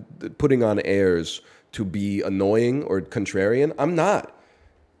that I'm putting on airs to be annoying or contrarian. I'm not.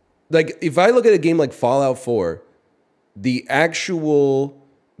 Like, if I look at a game like Fallout 4, the actual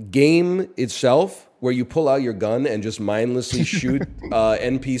game itself, where you pull out your gun and just mindlessly shoot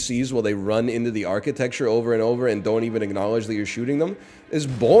NPCs while they run into the architecture over and over and don't even acknowledge that you're shooting them, is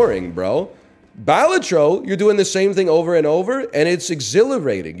boring, bro. Balatro, you're doing the same thing over and over, and it's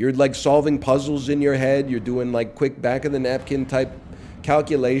exhilarating. You're like solving puzzles in your head. You're doing like quick back of the napkin type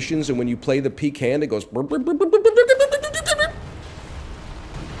calculations, and when you play the peak hand, it goes.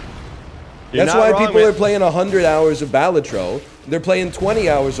 That's why people are playing 100 hours of Balatro. They're playing 20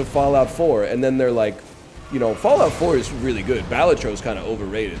 hours of Fallout 4, and then they're like, you know, Fallout 4 is really good. Balatro's kind of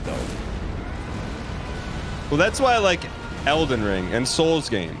overrated, though. Well, that's why I like Elden Ring and Souls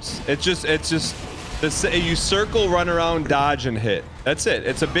games. It's just you circle, run around, dodge, and hit. That's it.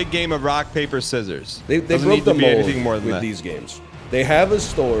 It's a big game of rock, paper, scissors. They broke the mold with these games. They have a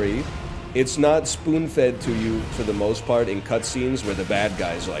story. It's not spoon-fed to you for the most part in cutscenes where the bad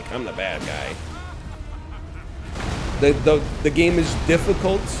guy's like, I'm the bad guy. The game is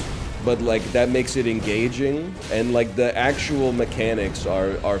difficult, but like that makes it engaging, and like the actual mechanics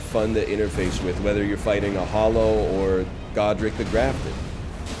are fun to interface with, whether you're fighting a Hollow or Godric the Grafted.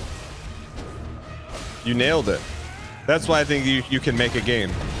 You nailed it. That's why I think you can make a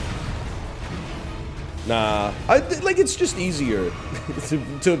game. Nah, like it's just easier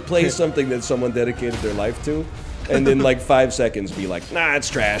to play something that someone dedicated their life to, and in like 5 seconds be like, nah,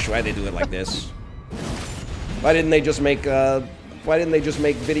 it's trash. Why'd they do it like this? Why didn't they just make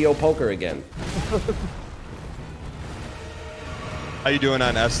video poker again? How you doing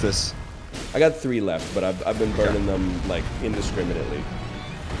on Estes? I got 3 left, but I've been burning them like indiscriminately.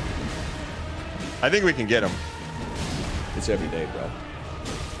 I think we can get them. It's every day, bro.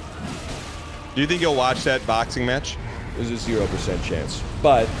 Do you think you'll watch that boxing match? There's a 0% chance.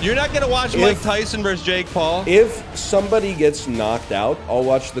 But you're not gonna watch Mike Tyson versus Jake Paul? If somebody gets knocked out, I'll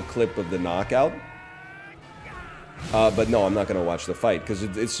watch the clip of the knockout. But no, I'm not gonna watch the fight because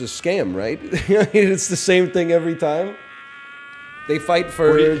it's a scam, right? It's the same thing every time. They fight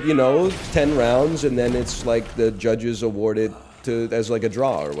for, you know, 10 rounds, and then it's like the judges award it as like a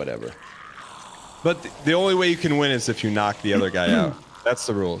draw or whatever. But the only way you can win is if you knock the other guy out. That's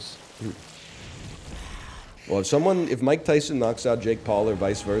the rules. Well, if Mike Tyson knocks out Jake Paul or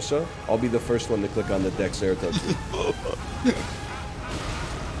vice versa, I'll be the first one to click on the Dexerto.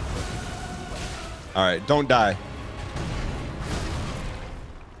 All right, don't die.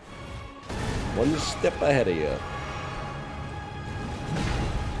 One step ahead of you.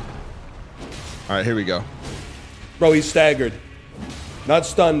 All right, here we go. Bro, he's staggered. Not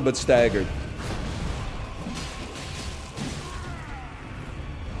stunned, but staggered.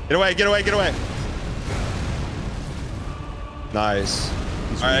 Get away, get away, get away. Nice.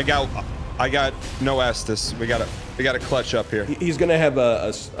 All right, I got no Estus. We gotta clutch up here. He's gonna have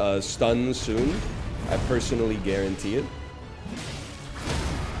a stun soon. I personally guarantee it.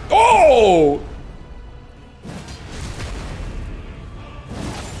 Oh!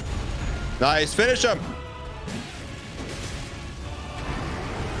 Nice, finish him.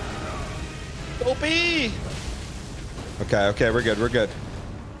 Dopey. Okay, okay, we're good, we're good.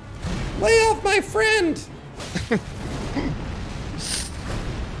 Lay off my friend.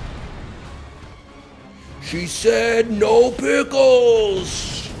 She said no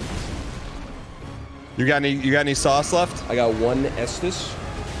pickles. You got any sauce left? I got one Estus.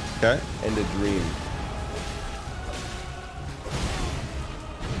 Okay. And a dream.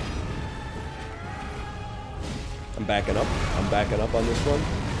 I'm backing up. I'm backing up on this one.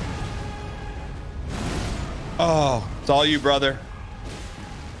 Oh, it's all you, brother.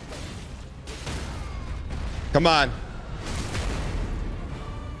 Come on.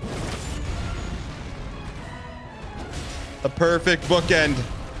 The perfect bookend.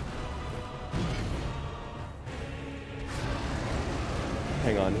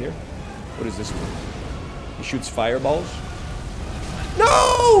 Hang on here. What is this? He shoots fireballs?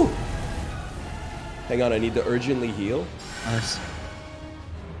 No! Hang on, I need to urgently heal. Nice.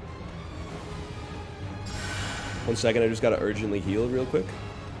 1 second, I just gotta urgently heal real quick.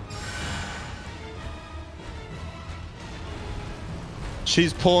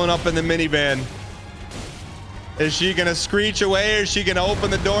 She's pulling up in the minivan. Is she gonna screech away or is she gonna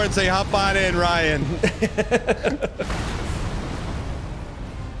open the door and say, hop on in, Ryan?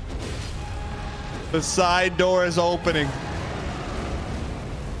 The side door is opening.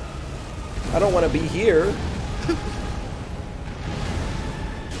 I don't want to be here.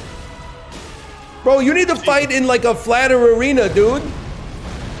 Bro, you need to fight in like a flatter arena, dude.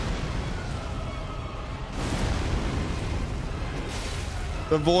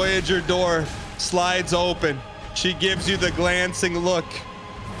 The Voyager door slides open. She gives you the glancing look.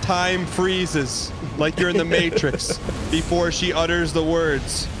 Time freezes, like you're in the Matrix, before she utters the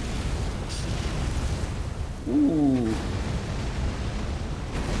words. Ooh.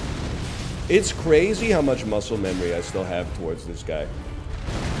 It's crazy how much muscle memory I still have towards this guy.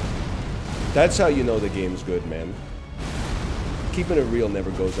 That's how you know the game's good, man. Keeping it real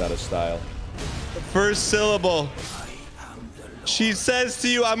never goes out of style. First syllable. She says to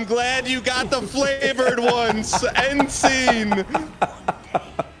you, I'm glad you got the flavored ones. End scene.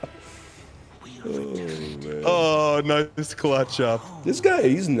 Oh, nice clutch up. This guy,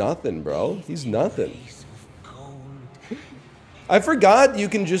 he's nothing, bro. He's nothing. I forgot you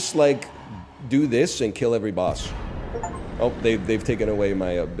can just, like, do this and kill every boss. Oh, they've taken away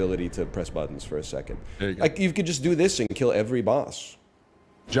my ability to press buttons for a second. There you go. Like, you could just do this and kill every boss.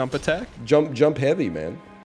 Jump attack? Jump heavy, man.